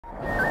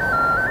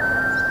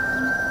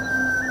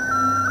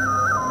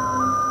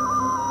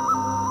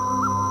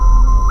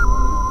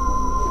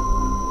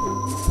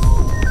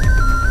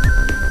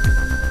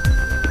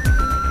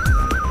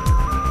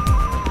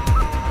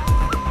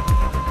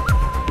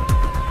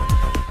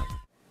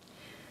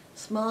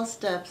Small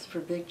steps for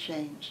big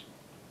change.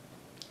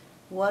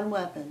 One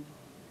weapon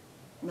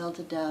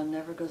melted down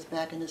never goes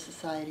back into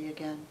society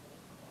again.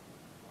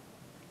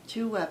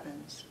 2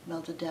 weapons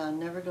melted down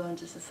never go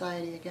into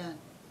society again.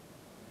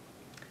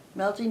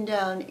 Melting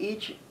down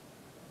each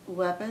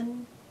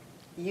weapon,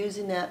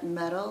 using that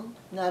metal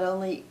not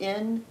only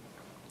in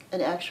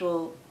an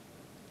actual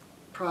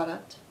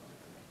product,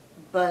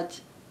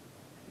 but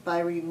by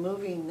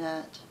removing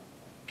that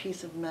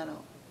piece of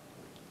metal,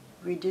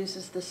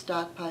 reduces the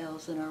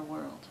stockpiles in our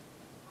world.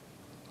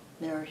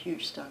 There are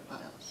huge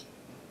stockpiles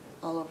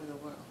all over the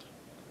world.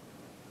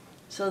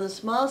 So the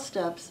small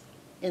steps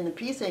in the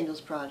Peace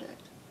Angels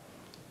Project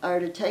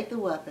are to take the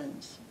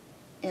weapons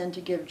and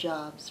to give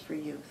jobs for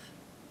youth.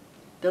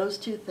 Those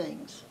 2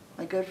 things.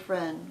 My good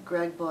friend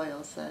Greg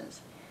Boyle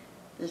says,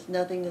 there's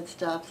nothing that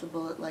stops a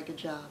bullet like a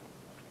job.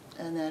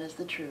 And that is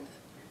the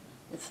truth.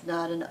 It's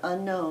not an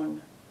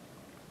unknown.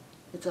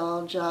 It's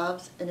all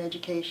jobs and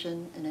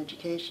education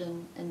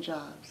and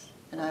jobs.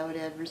 And I would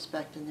add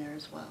respect in there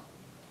as well.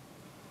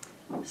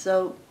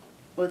 So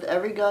with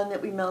every gun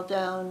that we melt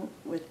down,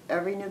 with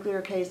every nuclear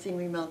casing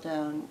we melt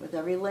down, with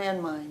every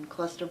landmine,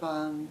 cluster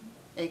bomb,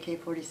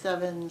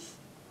 AK-47s,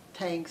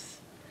 tanks,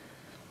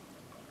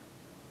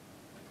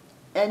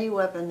 any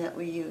weapon that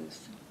we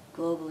use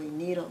globally,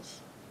 needles,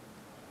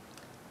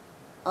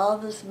 all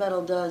this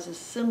metal does is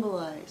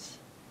symbolize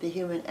the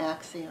human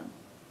axiom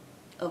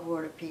of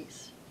war to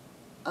peace.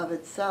 Of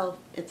itself,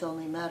 it's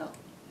only metal.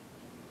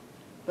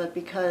 But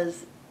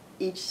because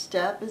each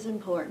step is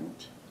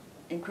important,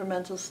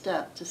 incremental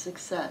step to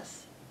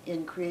success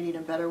in creating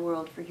a better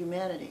world for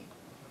humanity,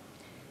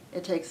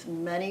 it takes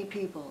many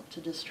people to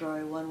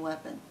destroy one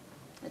weapon.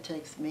 It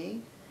takes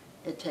me,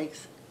 it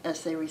takes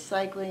SA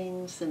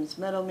Recycling, Sims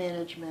Metal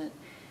Management,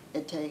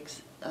 it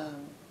takes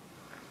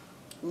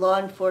law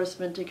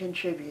enforcement to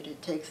contribute,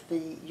 it takes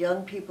the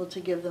young people to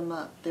give them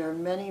up. There are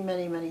many,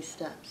 many, many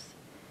steps.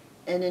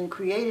 And in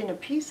creating a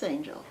peace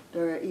angel,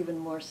 there are even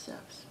more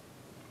steps.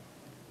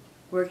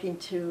 Working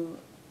to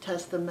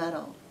test the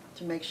metal,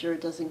 to make sure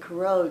it doesn't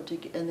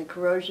corrode, and the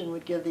corrosion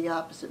would give the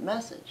opposite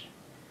message.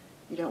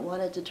 You don't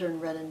want it to turn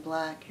red and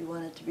black, you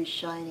want it to be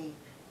shiny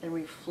and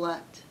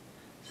reflect,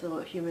 so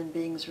that human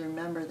beings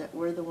remember that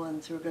we're the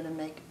ones who are going to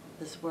make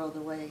this world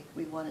the way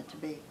we want it to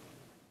be.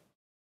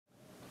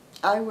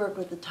 I work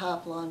with the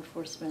top law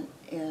enforcement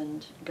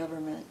and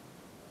government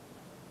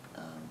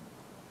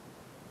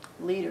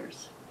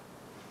leaders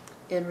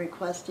in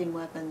requesting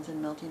weapons and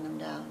melting them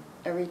down.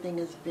 Everything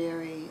is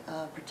very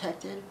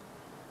protected.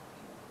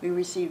 We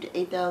received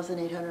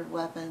 8,800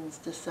 weapons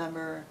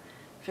December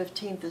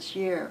 15th this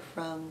year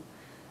from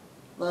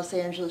Los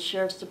Angeles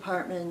Sheriff's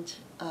Department,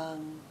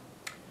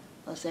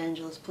 Los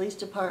Angeles Police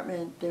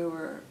Department. There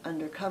were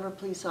undercover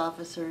police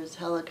officers,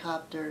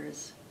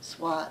 helicopters,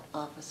 SWAT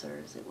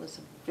officers. It was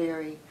a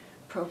very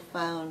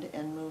profound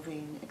and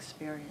moving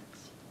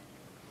experience.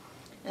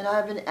 And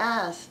I've been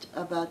asked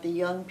about the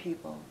young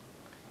people,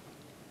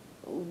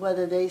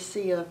 whether they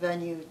see a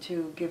venue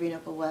to giving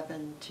up a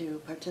weapon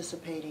to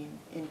participating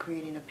in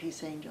creating a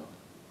peace angel,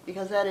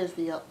 because that is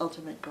the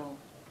ultimate goal.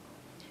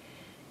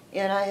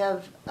 And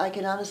I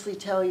can honestly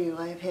tell you,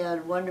 I've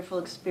had wonderful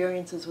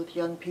experiences with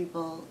young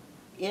people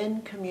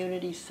in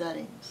community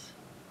settings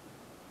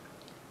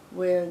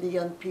where the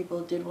young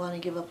people did want to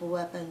give up a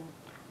weapon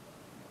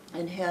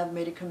and have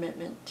made a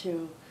commitment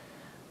to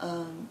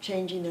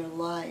changing their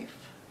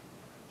life,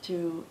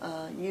 to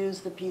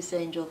use the peace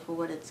angel for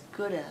what it's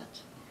good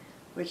at,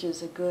 which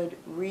is a good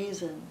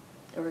reason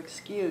or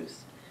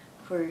excuse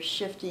for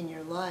shifting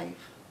your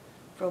life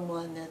from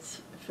one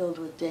that's filled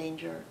with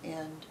danger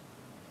and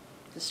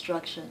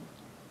destruction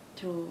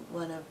to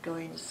one of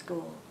going to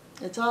school.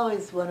 It's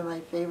always one of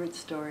my favorite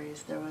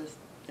stories. There was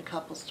a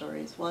couple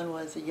stories. One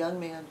was a young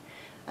man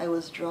I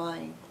was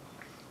drawing,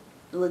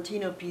 the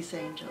Latino peace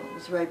angel. It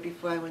was right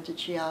before I went to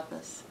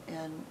Chiapas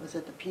and was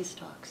at the peace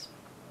talks.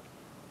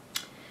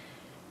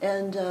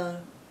 And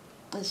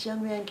this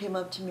young man came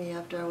up to me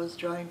after I was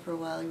drawing for a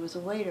while. He was a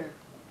waiter.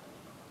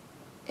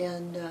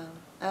 And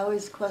I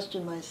always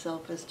question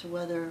myself as to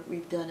whether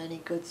we've done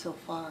any good so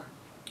far,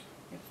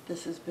 if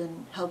this has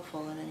been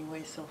helpful in any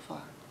way so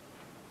far,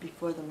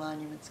 before the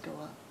monuments go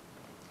up.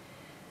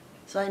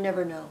 So I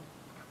never know.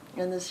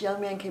 And this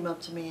young man came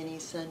up to me and he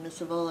said, "Miss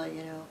Evola,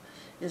 you know,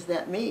 is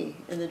that me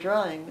in the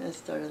drawing?" And I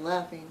started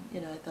laughing. You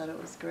know, I thought it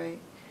was great.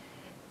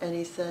 And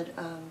he said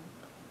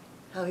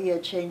how he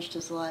had changed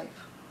his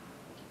life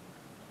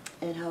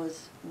and how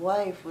his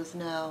wife was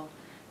now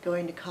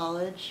going to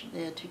college.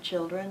 They had 2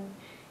 children.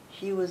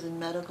 He was in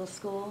medical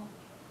school,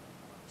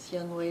 this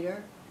young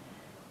waiter.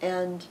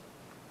 And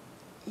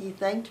he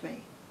thanked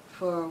me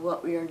for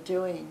what we are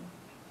doing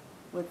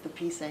with the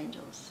Peace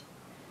Angels.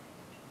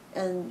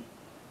 And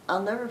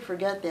I'll never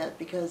forget that,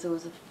 because it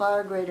was a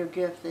far greater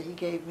gift that he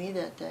gave me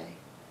that day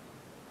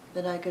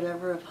than I could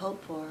ever have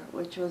hoped for,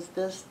 which was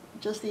this,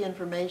 just the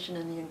information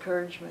and the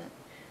encouragement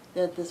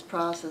that this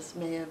process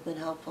may have been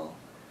helpful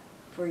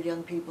for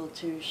young people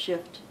to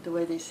shift the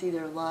way they see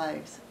their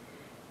lives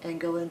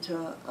and go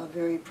into a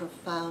very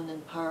profound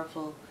and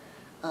powerful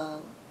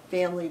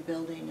family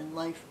building and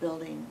life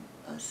building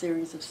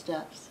series of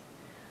steps.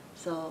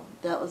 So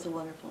that was a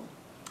wonderful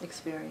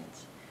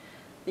experience.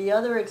 The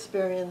other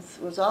experience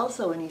was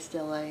also in East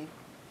LA,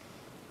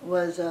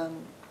 was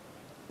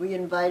we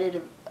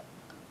invited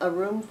a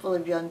room full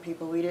of young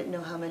people. We didn't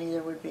know how many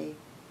there would be.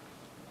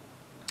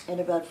 And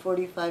about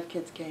 45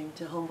 kids came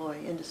to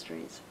Homeboy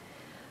Industries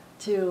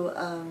to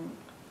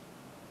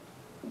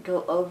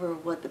go over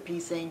what the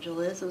Peace Angel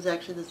is. It was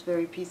actually this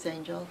very Peace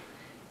Angel,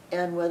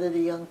 and whether the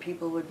young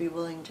people would be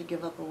willing to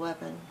give up a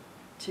weapon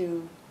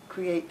to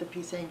create the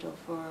Peace Angel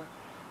for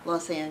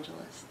Los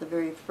Angeles. The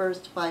very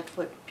first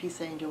 5-foot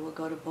Peace Angel will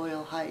go to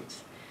Boyle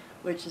Heights,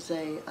 which is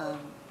a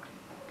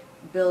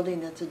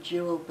building that's a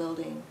jewel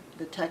building,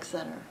 the tech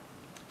center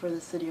for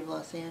the city of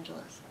Los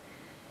Angeles.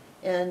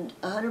 And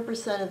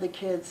 100% of the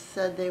kids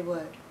said they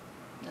would.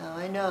 Now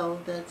I know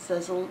that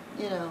says,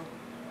 you know,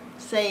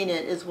 saying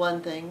it is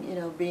one thing, you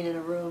know, being in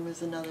a room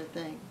is another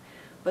thing.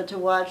 But to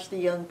watch the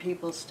young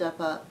people step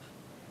up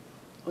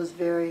was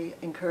very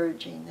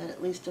encouraging, that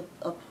at least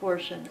a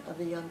portion of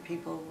the young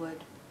people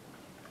would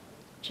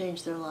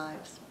change their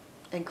lives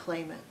and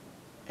claim it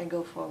and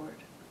go forward.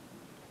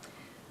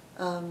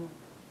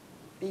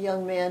 The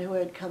young man who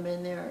had come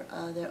in there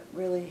that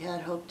really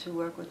had hoped to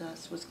work with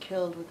us was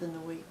killed within the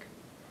week.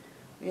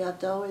 We have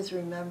to always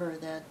remember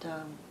that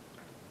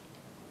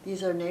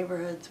these are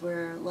neighborhoods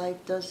where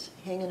life does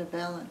hang in a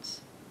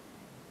balance,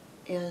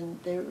 and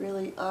there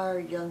really are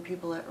young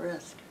people at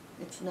risk.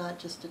 It's not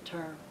just a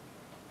term.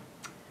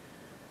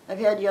 I've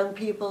had young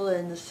people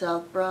in the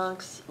South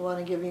Bronx want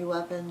to give me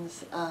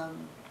weapons.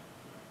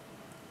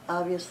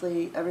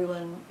 Obviously,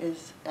 everyone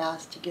is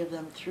asked to give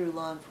them through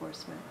law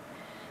enforcement.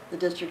 The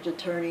district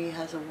attorney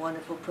has a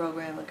wonderful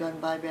program, a gun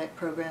buyback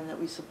program that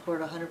we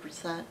support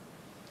 100%.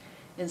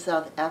 In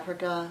South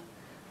Africa,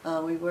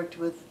 we worked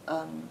with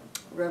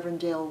Reverend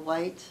Dale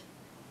White,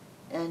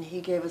 and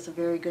he gave us a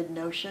very good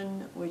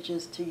notion, which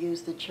is to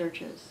use the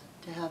churches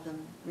to have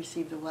them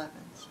receive the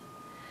weapons.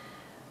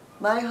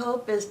 My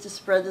hope is to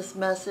spread this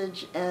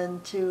message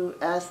and to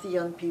ask the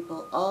young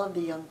people, all of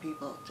the young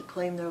people, to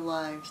claim their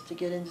lives, to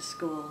get into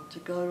school, to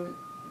go to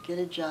get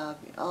a job,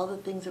 all the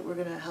things that we're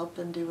going to help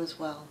them do as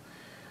well,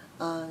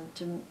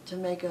 to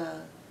make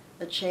a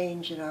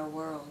change in our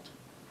world.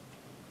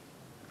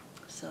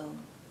 So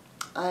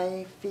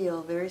I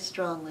feel very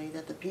strongly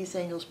that the Peace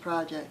Angels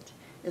Project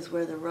is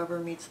where the rubber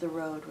meets the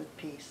road with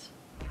peace.